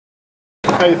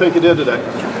How do you think you did today?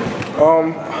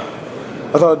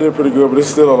 I thought I did pretty good, but there's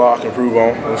still a lot I can improve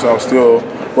on. And so I'm still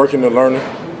working and learning.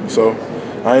 So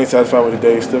I ain't satisfied with the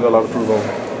day. Still got a lot to improve on.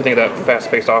 You think of that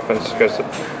fast-paced offense, because I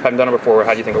haven't done it before,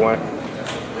 how do you think it went?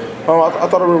 I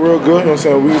thought it went real good. You know what I'm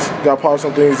saying? We just got to polish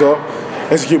some things up,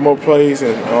 execute more plays,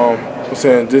 and I'm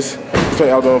saying just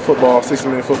play outdoor football,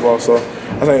 60-minute football. So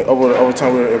I think over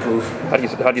time we'll improve. How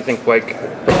do you think Blake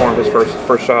performed his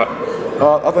first shot?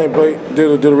 I think Blake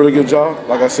did a really good job.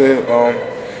 Like I said,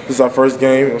 this is our first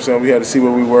game. You know what I'm saying? We had to see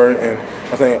where we were, and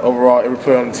I think overall every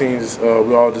player on the team,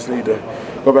 we all just need to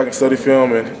go back and study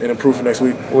film and improve for next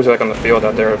week. What was it like on the field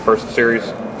out there, first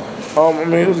series? I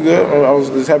mean, it was good. I was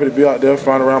just happy to be out there,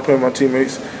 flying around, playing with my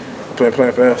teammates, playing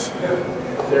fast.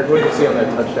 Derrick, what did you see on that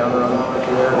touchdown run that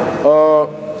you were?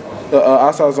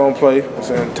 Outside zone play. I'm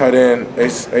saying tight end,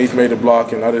 Ace made the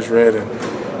block, and I just read and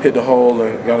hit the hole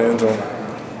and got in the end zone.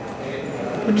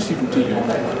 What did you see from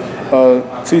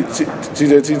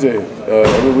TJ,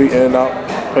 every week in and out,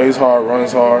 plays hard,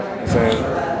 runs hard. I'm saying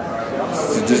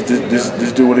just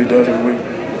do what he does every week.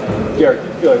 Derrick,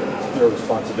 you feel like your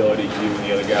responsibility, you and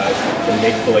the other guys, to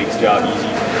make Blake's job easy?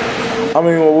 I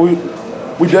mean, well,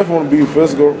 we definitely want to be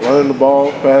physical, running the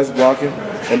ball, pass blocking,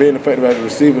 and being effective as a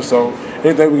receiver. So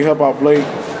anything we can help out Blake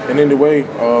in any way,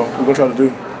 we're gonna try to do.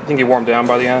 You think he warmed down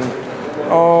by the end?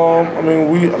 I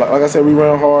mean, like I said, we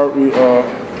ran hard, we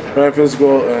ran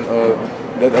physical, and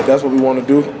that's what we want to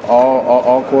do.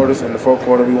 All quarters. In the fourth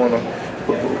quarter, we want to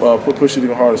push it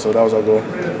even harder. So that was our goal.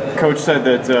 Coach said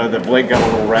that Blake got a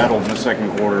little rattled in the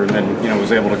second quarter, and then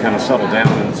was able to kind of settle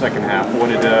down in the second half. What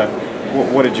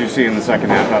did you see in the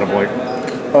second half out of Blake?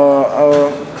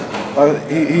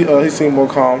 He seemed more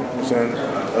calm. I'm saying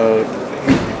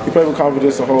he played with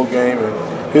confidence the whole game, and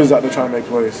he was out there trying to make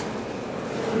plays.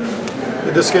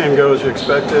 Did this game go as you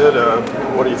expected?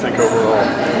 What do you think overall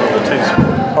of the team support?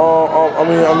 I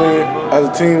mean, as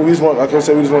a team, we just want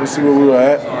to see where we were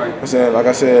at. I'm saying, like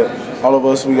I said, all of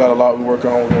us, we got a lot we work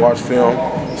on. We watch film.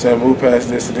 I'm saying, move past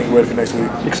this and then get ready for next week.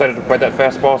 You excited to play that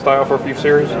fastball style for a few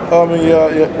series?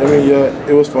 Yeah,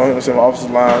 it was fun. I'm saying, my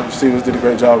offensive line receivers did a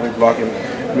great job of me blocking.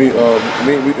 Me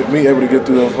able to get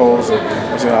through those holes, and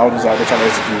I'm saying, I was just out there trying to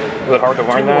execute. Was it hard to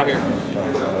learn that?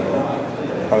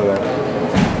 I don't know.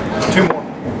 Two more.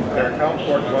 Derrick, how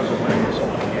important was it winning this game?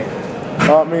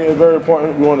 I mean, it's very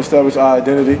important. We want to establish our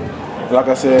identity. Like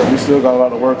I said, we still got a lot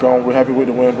to work on. We're happy with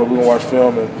the win, but we're going to watch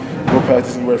film and we'll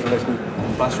practice and get ready for next week.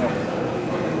 Last one.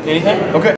 Anything? Okay.